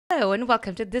Hello and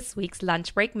welcome to this week's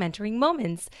Lunch Break Mentoring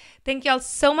Moments. Thank you all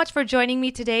so much for joining me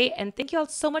today, and thank you all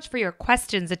so much for your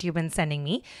questions that you've been sending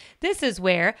me. This is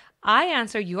where I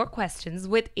answer your questions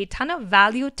with a ton of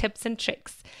value, tips, and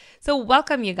tricks. So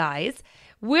welcome, you guys.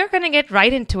 We're going to get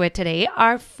right into it today.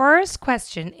 Our first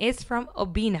question is from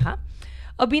Obina.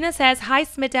 Obina says, "Hi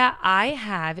Smita, I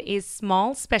have a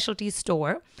small specialty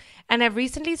store and I've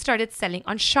recently started selling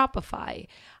on Shopify.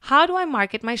 How do I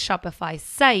market my Shopify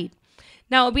site?"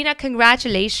 Now, Obina,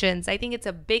 congratulations. I think it's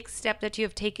a big step that you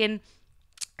have taken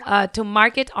to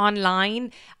market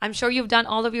online. I'm sure you've done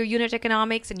all of your unit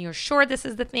economics and you're sure this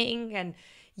is the thing. And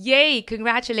yay,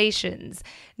 congratulations.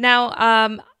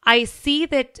 Now, I see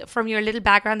that from your little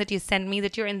background that you sent me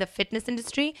that you're in the fitness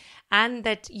industry and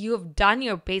that you've done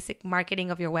your basic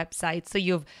marketing of your website. So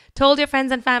you've told your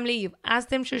friends and family, you've asked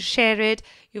them to share it,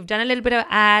 you've done a little bit of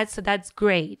ads. So that's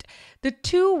great. The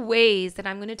two ways that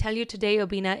I'm going to tell you today,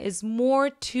 Obina, is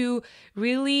more to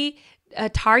really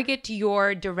target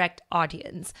your direct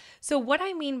audience. So what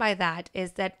I mean by that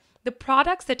is that the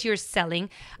products that you're selling,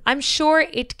 I'm sure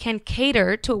it can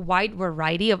cater to a wide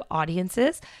variety of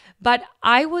audiences, but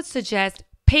I would suggest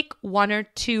pick one or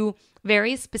two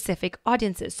very specific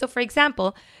audiences. So for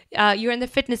example, you're in the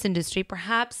fitness industry,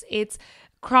 perhaps it's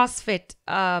CrossFit,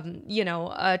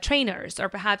 trainers, or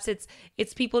perhaps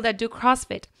it's people that do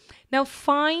CrossFit. Now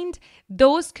find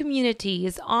those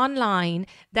communities online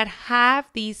that have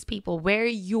these people where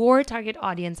your target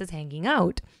audience is hanging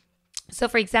out. So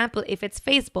for example, if it's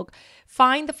Facebook,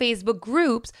 find the Facebook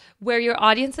groups where your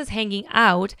audience is hanging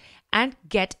out and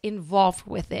get involved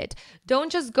with it.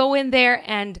 Don't just go in there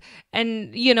and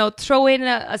throw in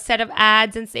a set of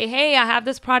ads and say, "Hey, I have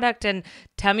this product and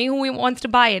tell me who wants to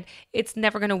buy it." It's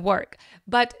never going to work.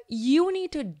 But you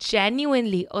need to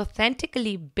genuinely,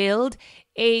 authentically build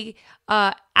a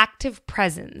active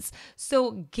presence.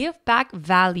 So give back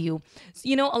value.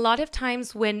 A lot of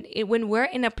times when we're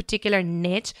in a particular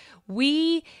niche,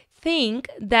 we think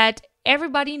that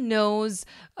everybody knows,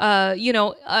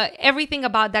 everything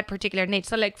about that particular niche.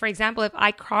 So like, for example, if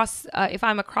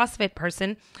I'm a CrossFit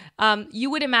person, you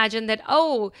would imagine that,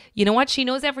 oh, you know what? She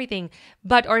knows everything.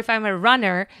 Or if I'm a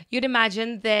runner, you'd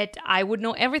imagine that I would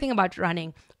know everything about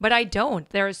running, but I don't.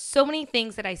 There are so many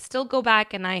things that I still go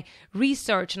back and I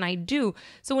research and I do.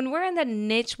 So when we're in that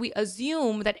niche, we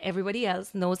assume that everybody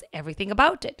else knows everything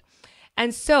about it.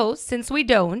 And so since we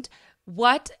don't,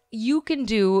 what you can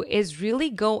do is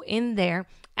really go in there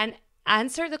and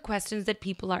answer the questions that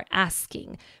people are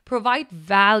asking. Provide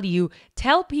value.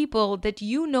 Tell people that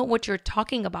you know what you're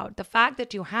talking about. The fact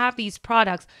that you have these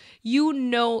products, you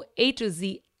know A to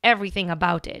Z everything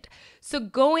about it. So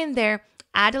go in there,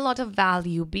 add a lot of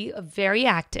value, be very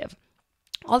active.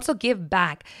 Also give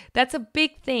back. That's a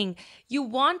big thing. You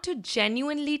want to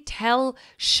genuinely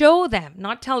show them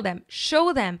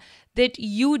that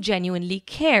you genuinely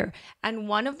care. And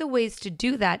one of the ways to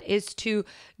do that is to,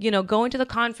 go into the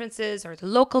conferences or the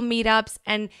local meetups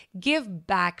and give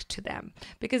back to them,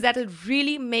 because that'll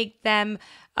really make them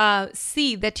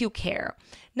see that you care.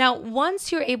 Now,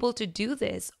 once you're able to do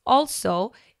this,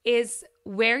 also is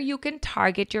where you can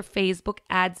target your Facebook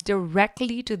ads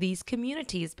directly to these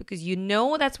communities, because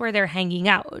that's where they're hanging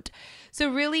out. So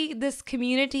really, this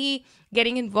community,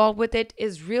 getting involved with it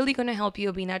is really going to help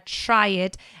you, Obina. Try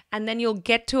it. And then you'll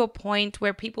get to a point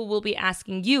where people will be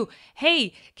asking you,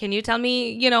 "Hey, can you tell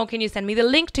me, can you send me the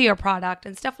link to your product?"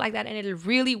 and stuff like that. And it'll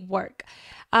really work.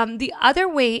 The other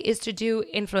way is to do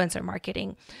influencer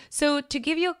marketing. So to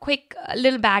give you a quick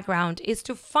little background is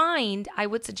to I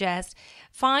would suggest,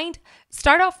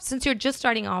 start off, since you're just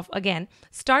starting off again,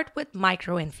 start with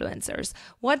micro influencers.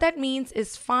 What that means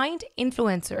is find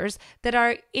influencers that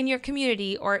are in your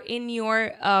community or in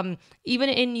your, even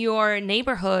in your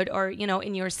neighborhood or,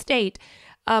 in your state,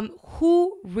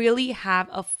 who really have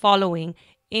a following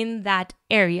in that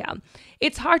area.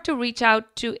 It's hard to reach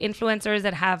out to influencers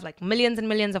that have like millions and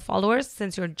millions of followers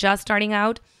since you're just starting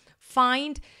out.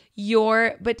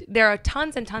 But there are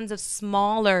tons and tons of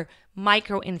smaller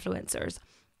micro influencers.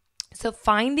 So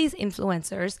find these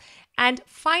influencers and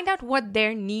find out what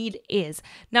their need is.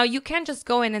 Now, you can't just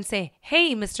go in and say,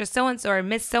 "Hey, Mr. So-and-so or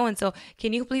Miss So-and-so,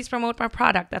 can you please promote my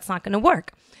product?" That's not going to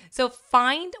work. So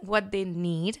find what they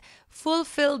need,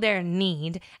 fulfill their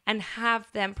need, and have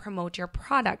them promote your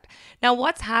product. Now,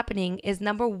 what's happening is,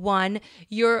 number one,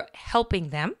 you're helping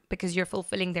them because you're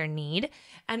fulfilling their need.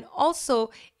 And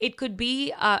also it could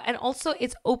be,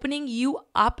 it's opening you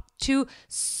up to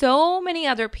so many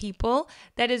other people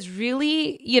that is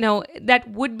really, that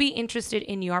would be interested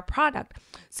in your product.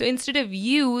 So instead of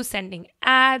you sending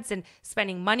ads and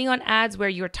spending money on ads where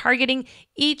you're targeting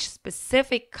each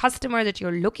specific customer that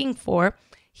you're looking for,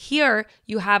 Here,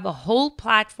 you have a whole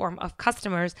platform of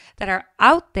customers that are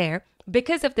out there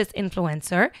because of this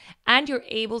influencer, and you're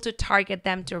able to target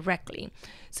them directly.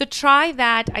 So try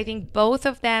that. I think both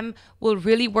of them will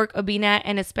really work, Abina,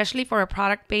 and especially for a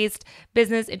product-based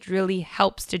business, it really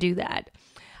helps to do that.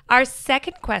 Our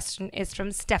second question is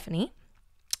from Stephanie.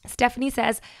 Stephanie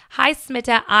says, "Hi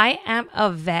Smita, I am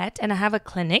a vet and I have a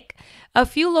clinic. A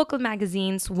few local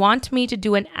magazines want me to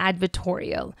do an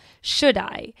advertorial. Should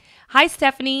I?" Hi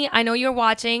Stephanie, I know you're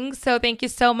watching, so thank you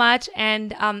so much.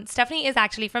 And Stephanie is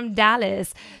actually from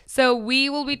Dallas. So we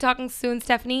will be talking soon,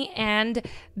 Stephanie. And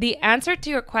the answer to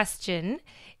your question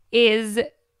is,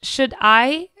 should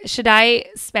I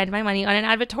spend my money on an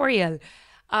advertorial?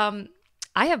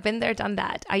 I have been there, done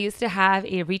that. I used to have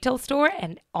a retail store,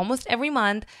 and almost every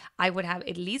month I would have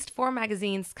at least 4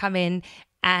 magazines come in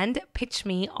and pitch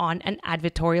me on an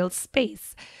advertorial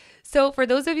space. So for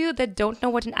those of you that don't know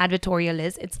what an advertorial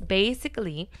is, it's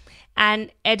basically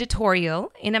an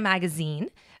editorial in a magazine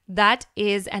that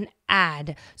is an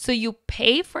ad. So you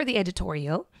pay for the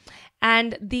editorial,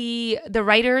 and the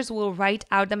writers will write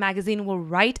out, the magazine will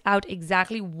write out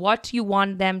exactly what you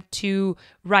want them to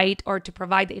write or to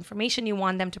provide the information you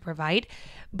want them to provide,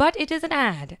 but it is an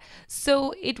ad.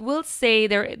 So it will say,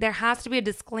 there has to be a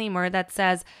disclaimer that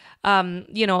says,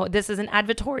 this is an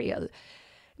advertorial.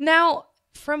 Now,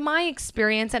 from my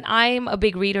experience, and I'm a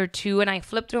big reader too, and I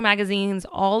flip through magazines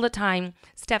all the time,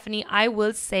 Stephanie, I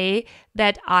will say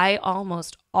that I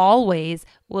almost always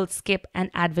will skip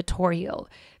an advertorial,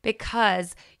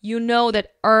 because you know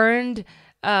that earned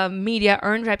media,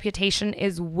 earned reputation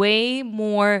is way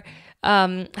more,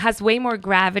 has way more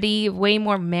gravity, way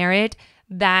more merit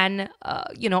than,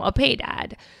 a paid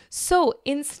ad. So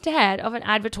instead of an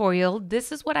advertorial,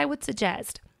 this is what I would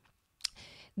suggest.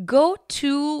 Go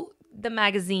to the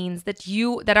magazines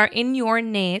that are in your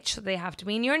niche, so they have to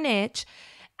be in your niche,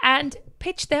 and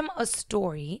pitch them a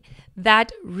story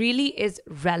that really is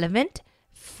relevant,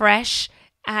 fresh,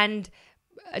 and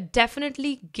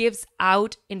definitely gives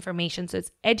out information. So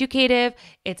it's educative,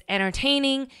 it's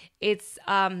entertaining, it's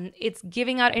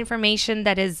giving out information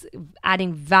that is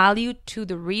adding value to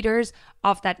the readers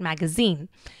of that magazine.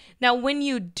 Now, when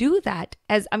you do that,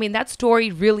 that story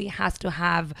really has to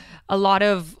have a lot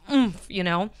of oomph,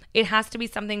 it has to be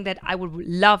something that I would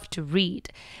love to read.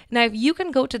 Now, if you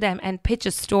can go to them and pitch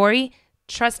a story,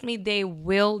 trust me, they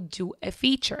will do a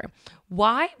feature.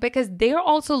 Why? Because they're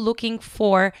also looking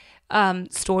for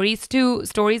stories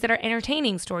that are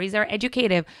entertaining, stories that are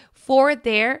educative for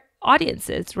their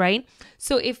audiences, right?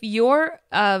 So if your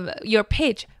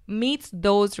pitch meets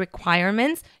those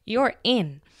requirements, you're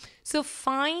in. So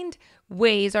find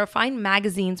ways or find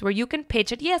magazines where you can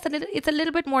pitch it. Yes, it's a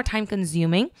little bit more time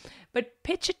consuming, but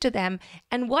pitch it to them.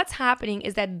 And what's happening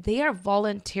is that they are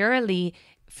voluntarily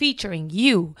featuring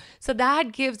you. So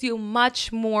that gives you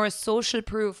much more social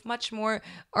proof, much more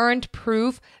earned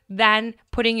proof than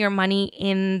putting your money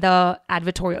in the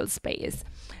advertorial space.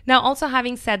 Now, also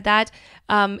having said that,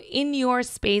 in your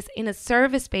space, in a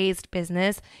service-based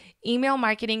business, email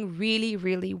marketing really,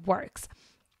 really works.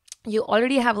 You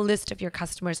already have a list of your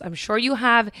customers. I'm sure you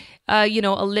have, a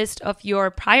list of your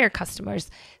prior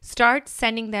customers. Start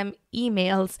sending them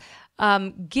emails.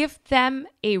 Give them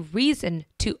a reason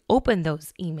to open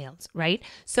those emails, right?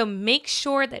 So make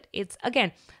sure that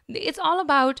it's all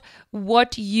about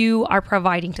what you are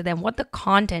providing to them, what the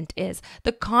content is.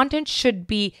 The content should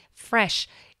be fresh.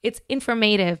 It's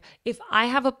informative. If I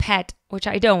have a pet, which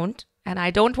I don't, and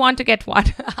I don't want to get one,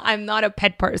 I'm not a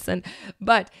pet person,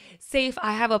 but say if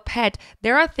I have a pet,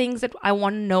 there are things that I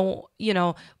want to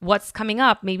know, what's coming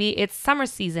up. Maybe it's summer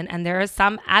season and there are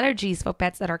some allergies for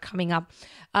pets that are coming up.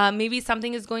 Maybe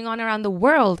something is going on around the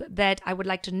world that I would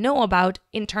like to know about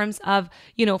in terms of,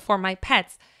 for my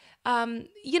pets.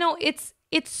 It's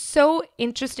so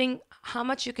interesting how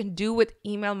much you can do with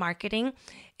email marketing,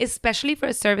 especially for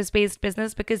a service-based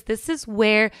business, because this is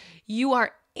where you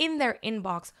are in their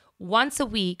inbox once a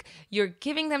week. You're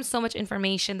giving them so much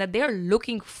information that they're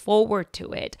looking forward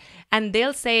to it. And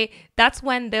they'll say, that's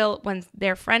when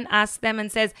their friend asks them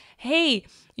and says, hey,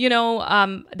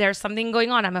 there's something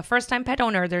going on. I'm a first-time pet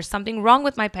owner. There's something wrong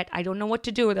with my pet. I don't know what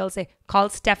to do. They'll say, call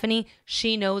Stephanie.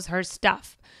 She knows her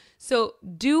stuff. So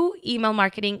do email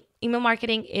marketing. Email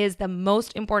marketing is the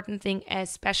most important thing,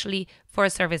 especially for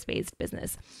a service-based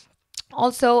business.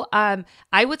 Also,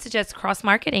 I would suggest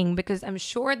cross-marketing, because I'm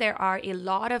sure there are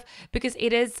because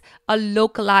it is a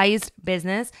localized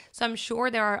business. So I'm sure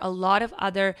there are a lot of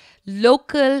other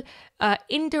local,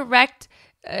 indirect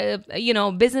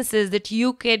businesses that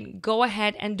you can go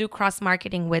ahead and do cross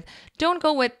marketing with. Don't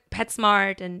go with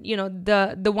PetSmart and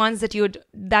the ones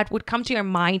that would come to your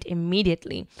mind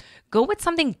immediately. Go with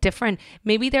something different.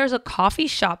 Maybe there's a coffee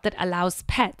shop that allows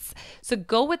pets, so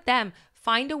go with them.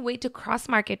 Find a way to cross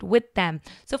market with them.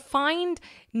 So find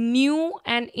new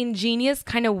and ingenious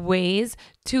kind of ways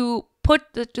to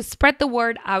spread the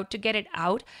word out, to get it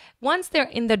out. Once they're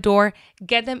in the door,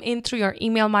 get them in through your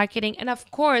email marketing. And of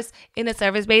course, in a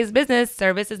service-based business,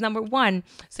 service is number one.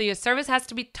 So your service has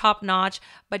to be top notch,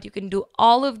 but you can do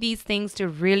all of these things to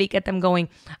really get them going.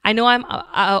 I know I'm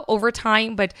over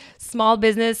time, but small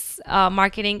business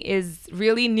marketing is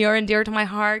really near and dear to my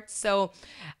heart. So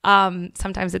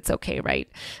sometimes it's okay, right?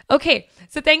 Okay.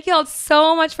 So thank you all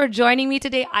so much for joining me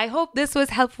today. I hope this was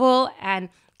helpful, and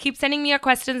keep sending me your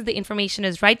questions. The information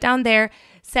is right down there.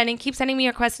 Keep sending me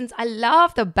your questions. I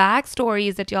love the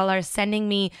backstories that y'all are sending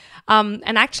me.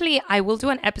 And actually, I will do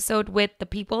an episode with the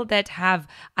people that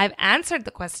I've answered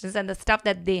the questions and the stuff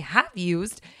that they have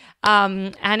used.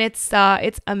 And it's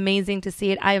amazing to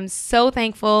see it. I am so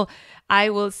thankful. I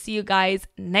will see you guys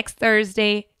next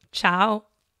Thursday. Ciao.